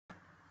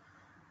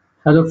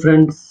Hello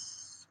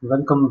friends,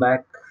 welcome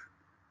back.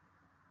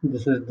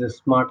 This is the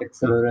Smart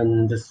Exceller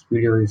and this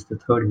video is the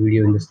third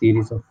video in the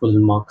series of full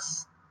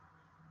marks.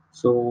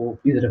 So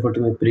please refer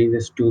to my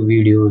previous two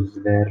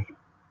videos where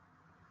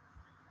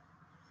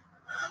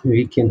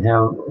we can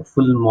have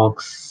full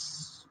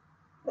marks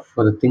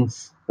for the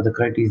things for the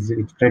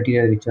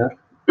criteria which are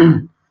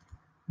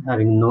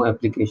having no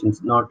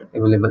applications, not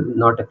available,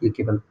 not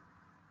applicable.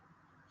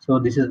 So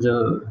this is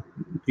the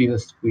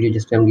previous video,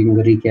 just I'm giving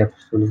a recap.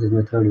 So this is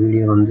my third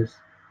video on this.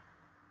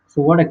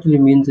 So what actually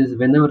means is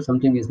whenever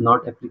something is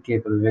not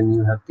applicable, when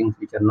you have things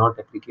which are not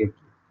applicable,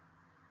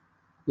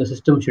 the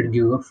system should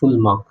give a full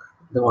mark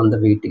on the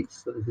weightage.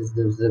 So this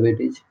is the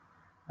weightage.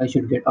 I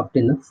should get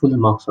obtain the full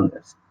marks on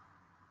this.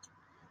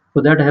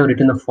 For that I have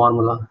written a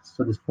formula.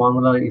 So this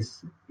formula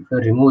is if I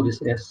remove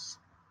this s,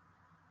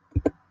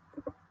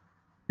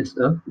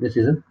 this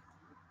is a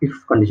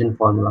if condition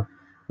formula.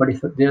 But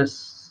if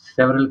there's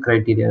several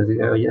criteria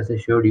as I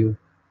showed you,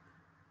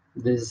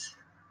 this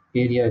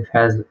area if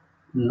has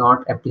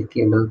not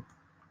applicable,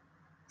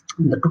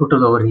 the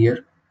total over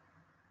here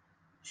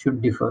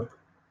should differ.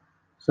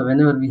 So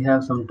whenever we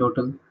have some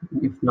total,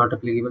 if not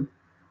applicable,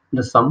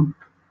 the sum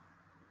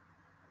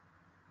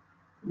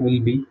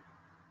will be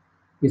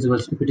is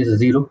equals if it is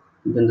 0,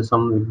 then the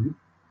sum will be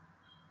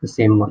the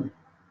same one.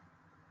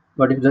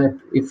 But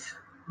if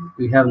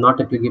we have not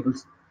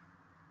applicables,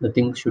 the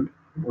thing should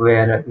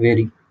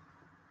vary.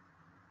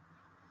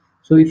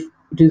 So if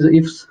it is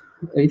ifs,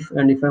 if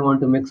and if I want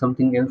to make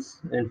something else,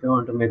 and if I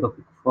want to make a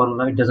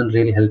formula, it doesn't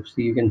really help.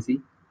 So you can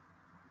see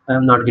I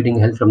am not getting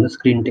help from the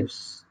screen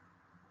tips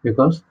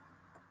because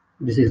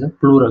this is a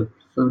plural.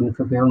 So if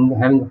you are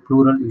having a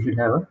plural, you should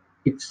have a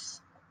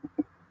ifs.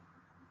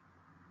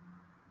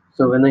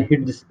 So when I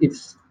hit this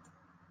ifs,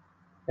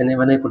 and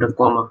when I put a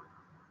comma,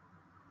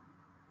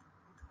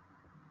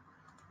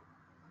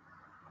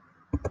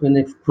 when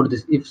I put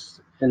this ifs,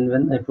 and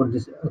when I put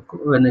this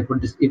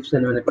ifs,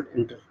 and when I put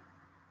enter,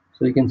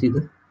 so you can see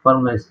the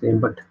formula is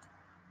same, but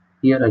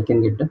here I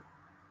can get the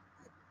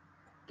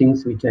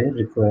things which I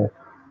require.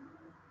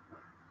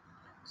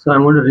 So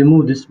I'm going to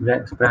remove this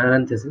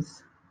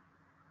parenthesis,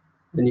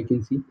 and you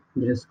can see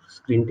there is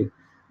screen tick.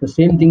 The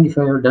same thing if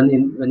I have done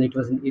in when it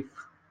was in if,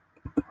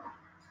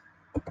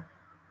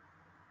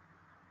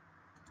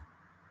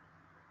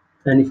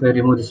 and if I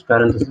remove this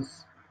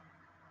parenthesis,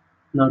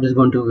 now it is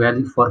going to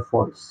value for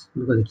false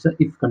because it's a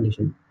if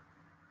condition.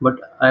 But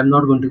I am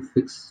not going to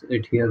fix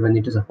it here when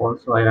it is a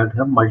false, so I have to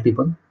have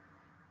multiple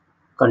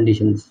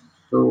conditions.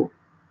 So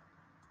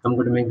I'm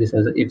going to make this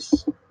as a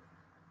ifs,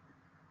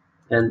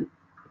 and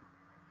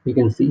you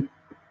can see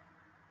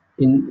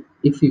in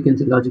if you can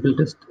see logical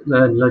test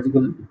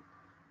value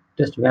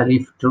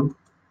if true,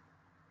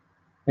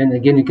 and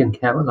again you can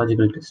have a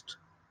logical test.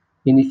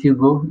 And if you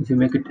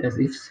make it as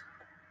ifs,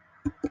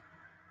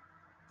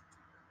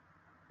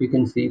 you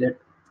can see that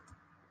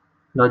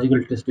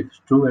logical test if it's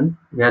true and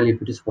value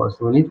if it is false.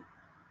 Only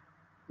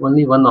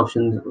one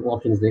option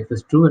is there, if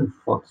it's true and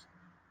false.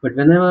 But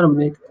whenever I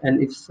make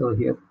an if so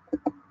here,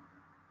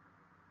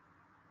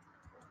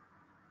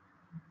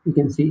 you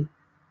can see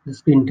the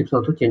screen tips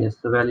also changes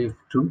the value if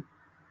true,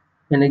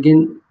 and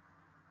again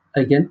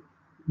I can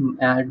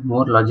add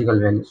more logical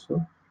values.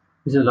 So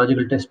this is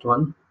logical test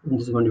one, and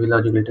this is going to be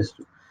logical test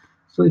two.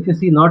 So if you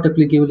see not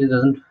applicable, it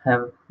doesn't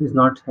have is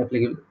not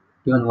applicable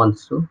even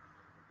once. So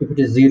if it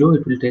is 0,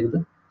 it will take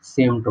the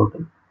same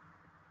total.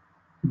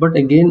 But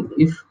again,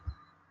 if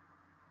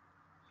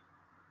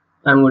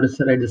I'm going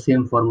to write the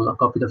same formula,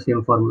 copy the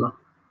same formula,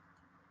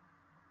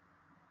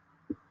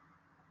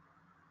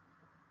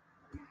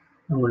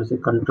 I'm going to say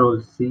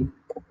Control C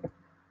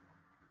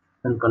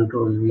and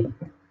Control V,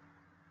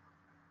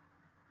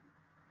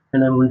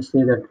 and I'm going to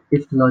say that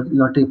if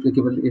not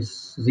applicable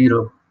is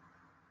 0,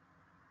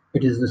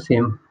 it is the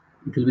same.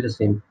 It will be the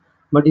same.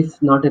 But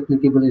if not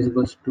applicable is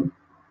equals to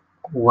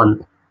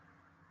 1,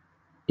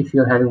 if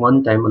you are having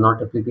one time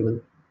not applicable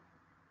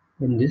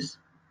in this,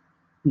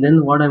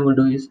 then what I'm going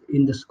to do is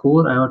in the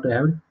score I have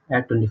to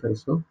add 25.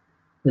 So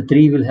the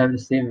 3 will have the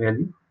same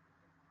value,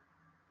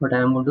 but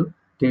I am going to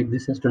take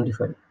this as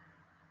 25.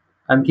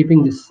 I'm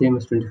keeping this same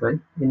as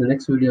 25. In the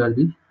next video I'll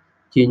be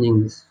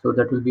changing this, so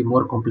that will be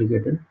more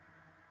complicated.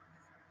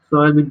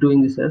 So I'll be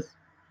doing this as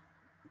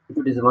if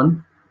it is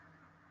 1,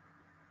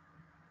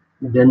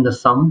 then the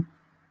sum,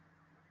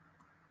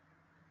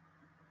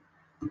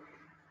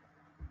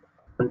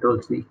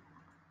 Control C,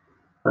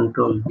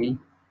 Control V,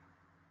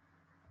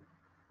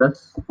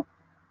 plus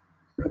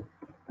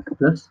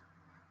plus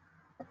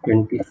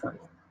 25.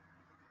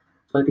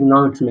 So I think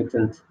now it makes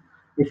sense.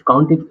 If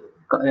count if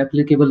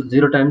applicable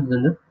 0 times,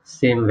 then the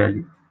same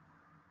value.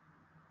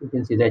 You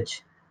can see that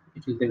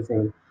it will take the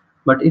same.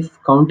 But if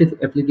count if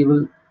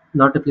applicable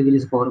not applicable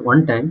is for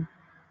one time,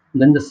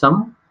 then the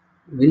sum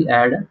will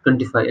add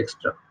 25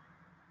 extra.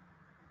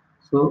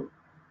 So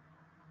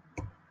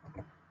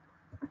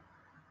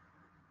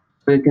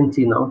you can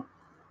see now.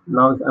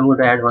 Now I'm going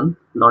to add one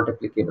not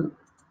applicable,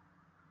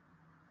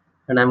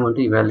 and I'm going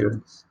to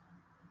evaluate this.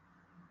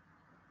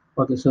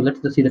 Okay, so let's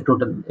just see the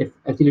total. If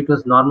actually it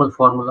was normal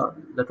formula,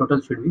 the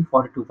total should be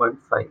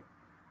 42.5.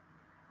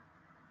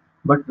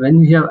 But when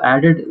we have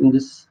added in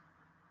this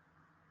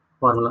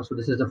formula, so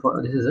this is a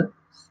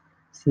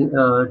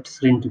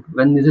string type.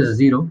 When this is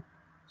 0,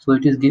 so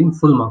it is giving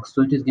full marks.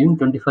 So it is giving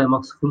 25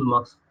 marks, full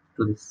marks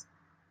to this.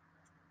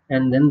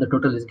 And then the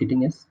total is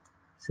getting as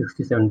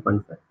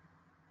 67.5.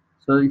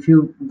 So if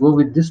you go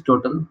with this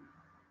total,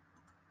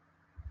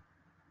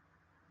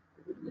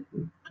 let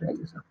me try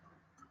this up.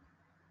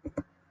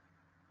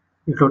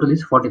 The total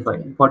is 45,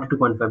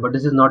 42.5, but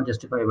this is not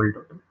justifiable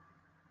total.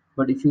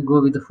 But if you go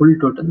with the full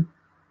total,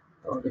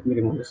 let me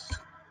remove this.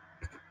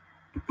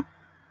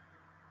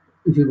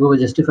 If you go with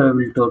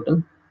justifiable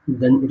total,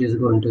 then it is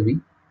going to be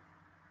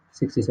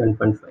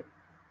 67.5.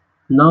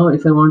 Now,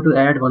 if I want to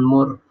add one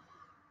more,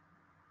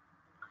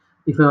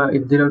 if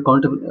there are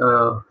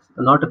countable,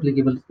 not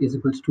applicable is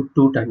equals to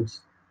 2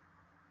 times.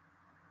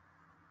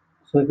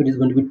 So if it is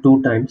going to be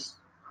 2 times,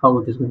 how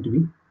it is going to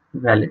be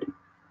valid?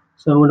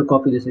 So I'm going to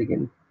copy this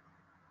again,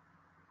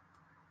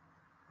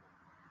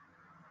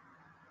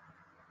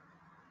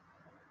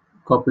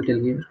 copy till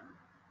here,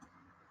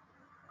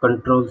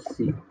 Control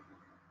C,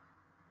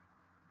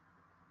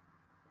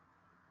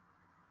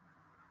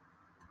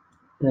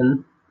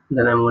 and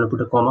then I'm going to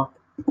put a comma,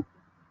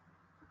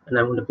 and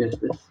I'm going to paste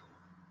this.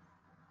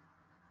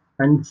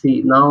 And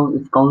see now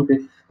if count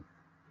if,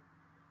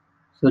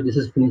 so this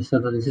is finished, so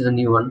this is a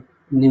new one,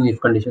 new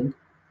if condition.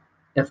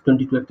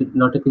 F22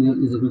 not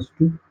applicable is equals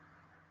to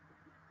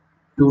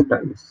 2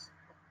 times.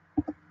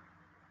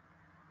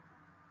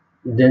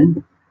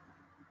 Then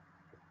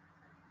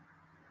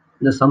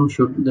the sum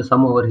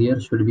over here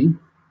should be,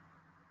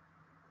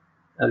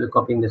 I'll be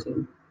copying the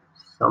same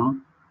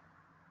sum,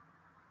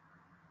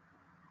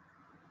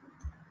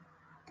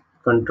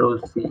 Control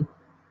C,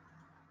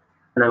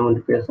 and I'm going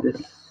to paste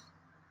this.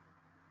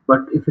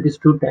 But if it is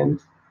 2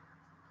 times,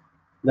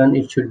 then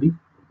it should be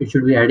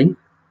adding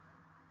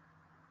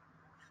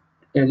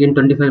again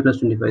 25 plus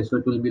 25, so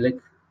it will be like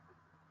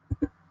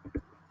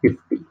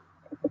 50.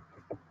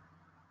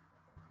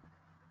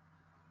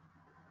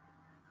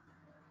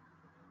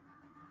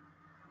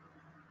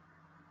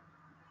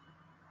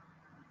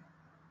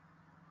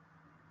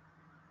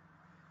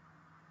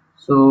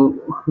 So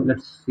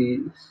let's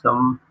see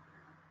some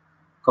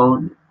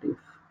count if,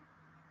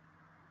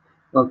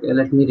 okay,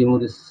 let me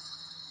remove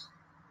this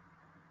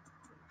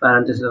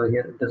parenthesis over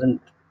here, it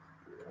doesn't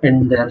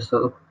end there,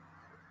 so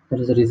that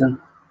is the reason.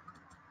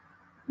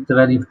 The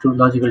value of true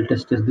logical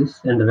test is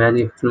this, and the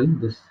value of true is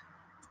this.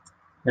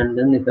 And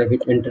then if I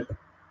hit enter,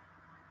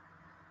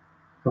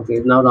 okay,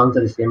 now the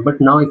answer is same. But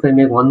now if I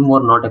make one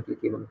more not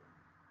applicable,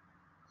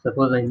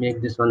 suppose I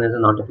make this one as a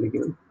not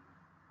applicable.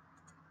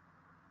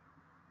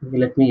 Okay,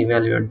 let me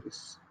evaluate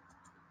this.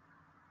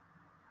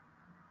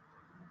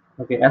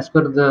 Okay, as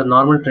per the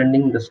normal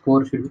trending, the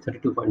score should be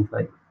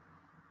 32.5.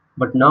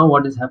 But now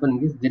what is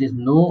happening is there is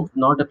no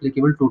not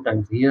applicable 2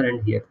 times, here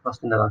and here,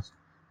 first and the last.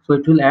 So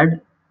it will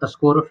add a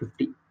score of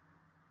 50.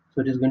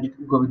 So it is going to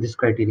go with this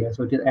criteria.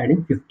 So it is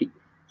adding 50.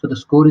 So the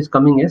score is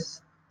coming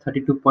as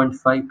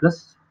 32.5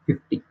 plus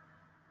 50.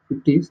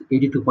 50 is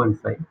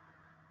 82.5.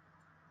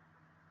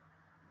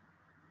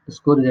 The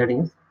score is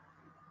adding as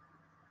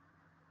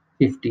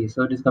 50.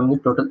 So it is coming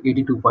total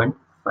 82.5.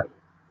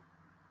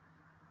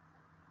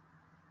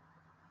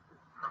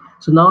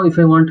 So now if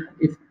I want,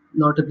 if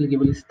not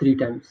applicable is 3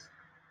 times.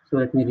 So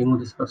let me remove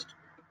this first.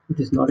 It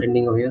is not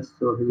ending over here.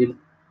 So we will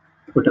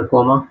put a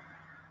comma,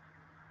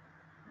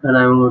 and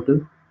I am going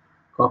to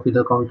copy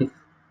the countif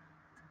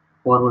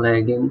formula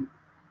again.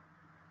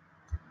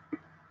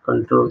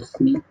 Control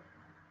C,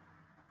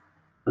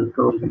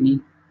 Control V,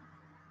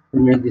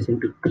 and make this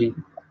into 3.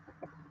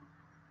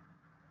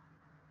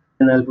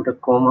 Then I'll put a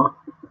comma.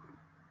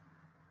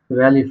 The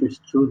value, if it's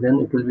true, then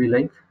it will be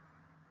like,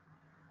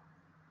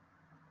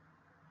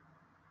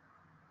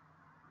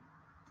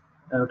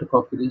 I have to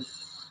copy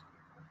this,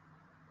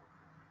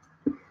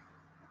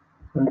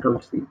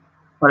 Control C.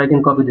 Or I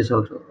can copy this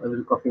also. I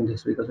will copy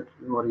this because it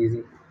is more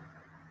easy.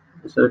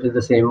 So it is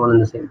the same one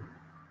and the same.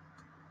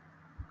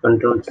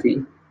 Control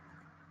C,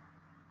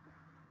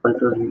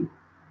 Control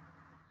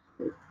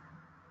V,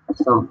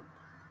 sum.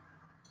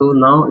 So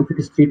now if it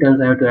is 3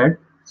 times, I have to add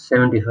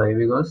 75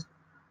 because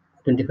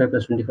 25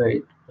 plus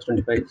 25 plus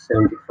 25 is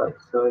 75.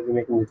 So I'll be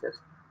making this as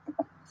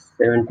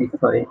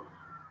 75,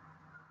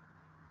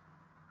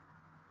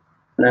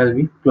 and I will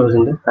be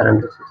closing the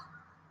parenthesis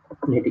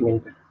and hitting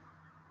enter.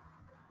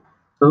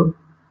 So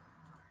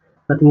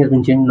nothing has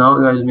been changed. Now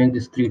I will make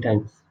this 3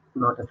 times,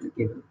 not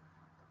applicable,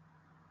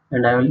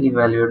 and I will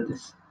evaluate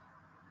this.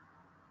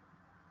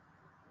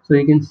 So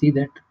you can see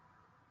that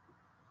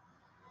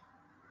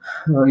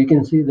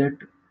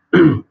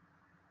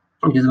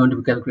it is going to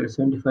be calculated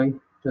 75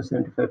 plus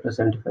 75 plus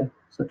 75.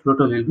 So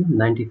total will be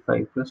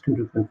 95 plus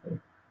 20.5.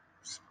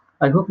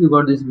 I hope you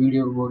got this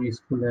video more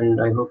useful,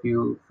 and I hope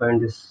you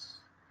find this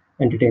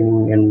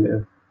entertaining.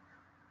 And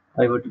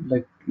I would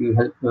like to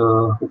help.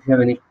 If you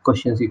have any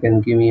questions, you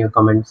can give me your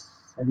comments,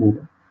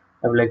 and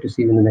I would like to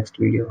see you in the next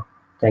video.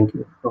 Thank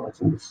you for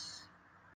watching this.